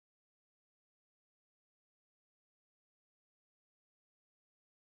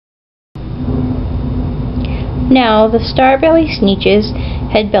Now the star-belly sneeches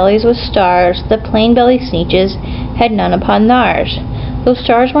had bellies with stars, the plain-belly sneeches had none upon theirs. Those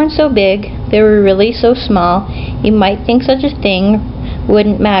stars weren't so big, they were really so small, you might think such a thing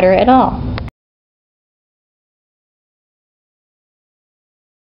wouldn't matter at all.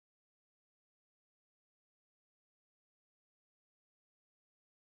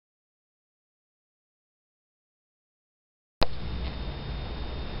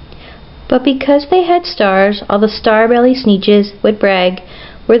 But because they had stars, all the star-belly sneeches would brag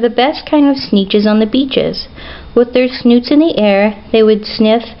were the best kind of sneeches on the beaches. With their snoots in the air, they would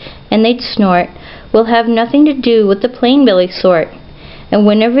sniff and they'd snort, will have nothing to do with the plain-belly sort. And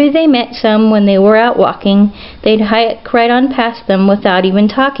whenever they met some when they were out walking, they'd hike right on past them without even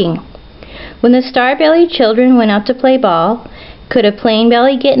talking. When the star-belly children went out to play ball, could a plain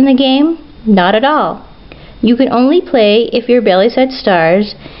belly get in the game? Not at all. You could only play if your bellies had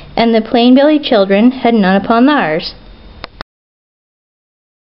stars, and the plain-belly children had none upon theirs.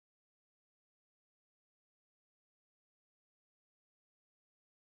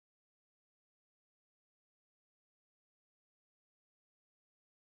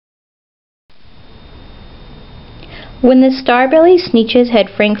 When the star-belly sneeches had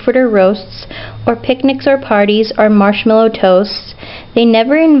Frankfurter roasts, or picnics or parties, or marshmallow toasts, they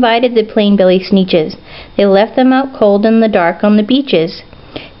never invited the plain-belly sneeches. They left them out cold in the dark on the beaches.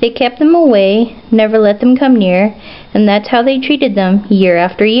 They kept them away, never let them come near, and that's how they treated them year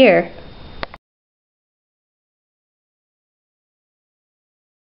after year.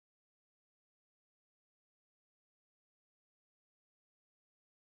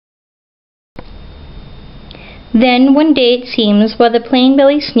 Then one day it seems, while the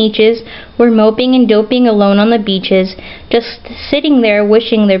plain-belly sneeches were moping and doping alone on the beaches, just sitting there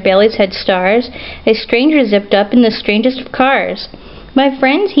wishing their bellies had stars, a stranger zipped up in the strangest of cars. "My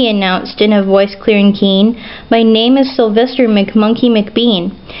friends," he announced in a voice clear and keen, "my name is Sylvester McMonkey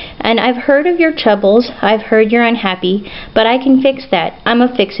McBean, and I've heard of your troubles, I've heard you're unhappy, but I can fix that, I'm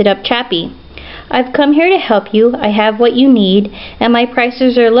a fix-it-up chappie. I've come here to help you, I have what you need, and my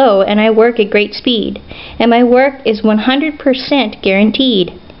prices are low, and I work at great speed, and my work is 100%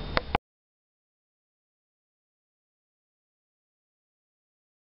 guaranteed."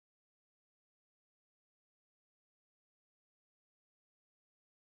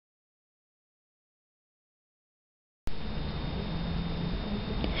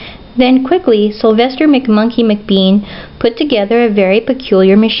 Then quickly Sylvester McMonkey McBean put together a very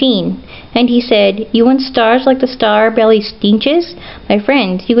peculiar machine, and he said, "You want stars like the star-belly sneeches? My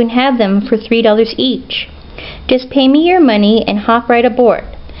friends, you can have them for $3 each. Just pay me your money and hop right aboard."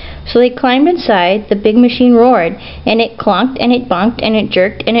 So they climbed inside, the big machine roared, and it clonked and it bonked and it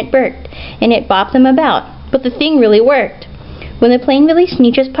jerked and it burked, and it bopped them about, but the thing really worked. When the plain-belly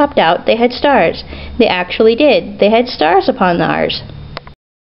sneeches popped out, they had stars. They actually did. They had stars upon theirs.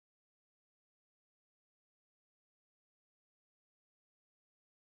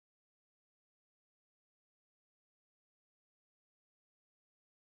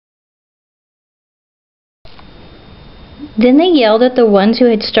 Then they yelled at the ones who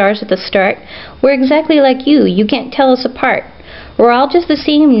had stars at the start, "We're exactly like you, you can't tell us apart. We're all just the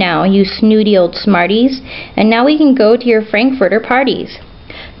same now, you snooty old smarties, and now we can go to your Frankfurter parties."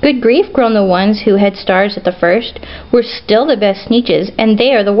 "Good grief," groaned the ones who had stars at the first, "we're still the best sneeches, and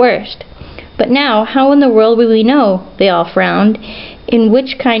they are the worst. But now, how in the world will we know," they all frowned, "in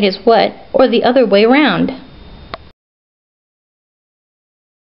which kind is what, or the other way round?"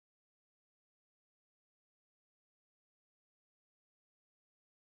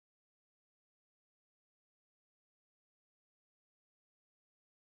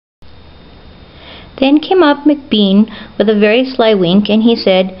 Then came up McBean with a very sly wink, and he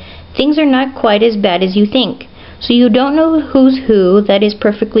said, "Things are not quite as bad as you think. So you don't know who's who, that is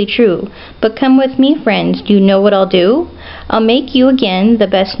perfectly true. But come with me, friends, do you know what I'll do? I'll make you again the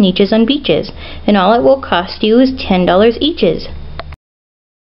best sneeches on beaches, and all it will cost you is $10 eaches."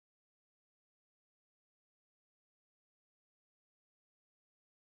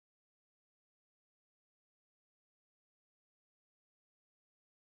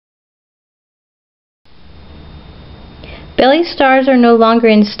 "Belly stars are no longer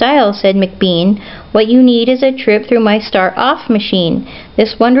in style," said McBean. "What you need is a trip through my star-off machine.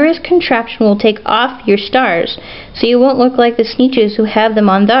 This wondrous contraption will take off your stars, so you won't look like the sneeches who have them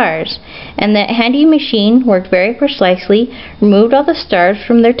on theirs." And that handy machine worked very precisely, removed all the stars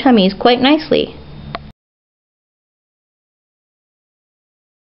from their tummies quite nicely.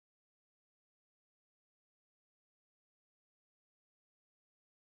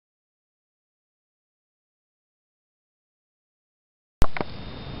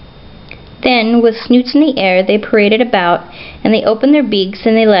 Then, with snoots in the air, they paraded about, and they opened their beaks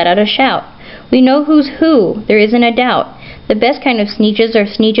and they let out a shout. "We know who's who, there isn't a doubt. The best kind of Sneetches are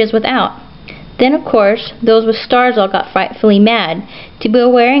Sneetches without." Then, of course, those with stars all got frightfully mad. To be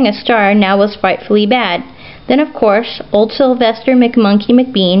wearing a star now was frightfully bad. Then, of course, old Sylvester McMonkey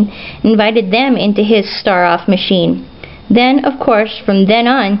McBean invited them into his star-off machine. Then, of course, from then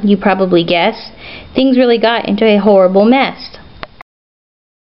on, you probably guess, things really got into a horrible mess.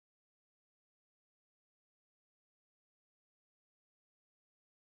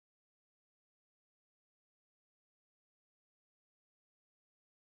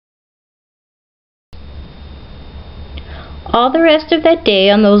 All the rest of that day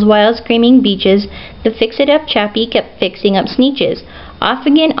on those wild screaming beaches, the fix-it-up chappie kept fixing up Sneetches. Off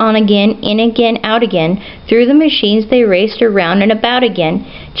again, on again, in again, out again. Through the machines they raced around and about again,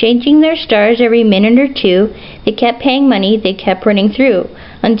 changing their stars every minute or two. They kept paying money, they kept running through,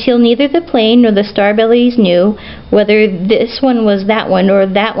 until neither the plane nor the starbellies knew whether this one was that one, or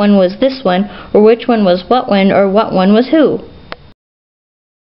that one was this one, or which one was what one, or what one was who.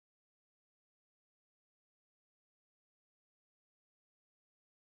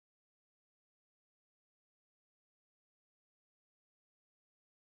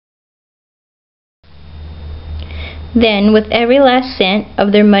 Then, with every last cent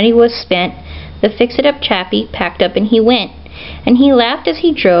of their money was spent, the fix-it-up chappie packed up and he went. And he laughed as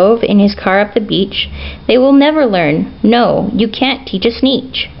he drove in his car up the beach. They will never learn. No, you can't teach a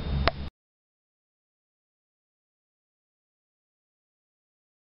Sneetch.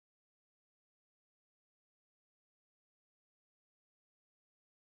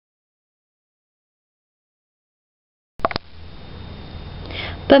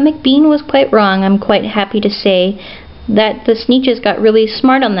 But McBean was quite wrong, I'm quite happy to say, that the Sneetches got really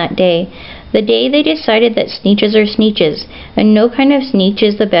smart on that day. The day they decided that Sneetches are Sneetches, and no kind of Sneetch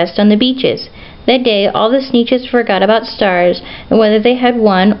is the best on the beaches. That day all the Sneetches forgot about stars, and whether they had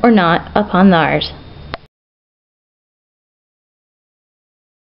won or not upon theirs.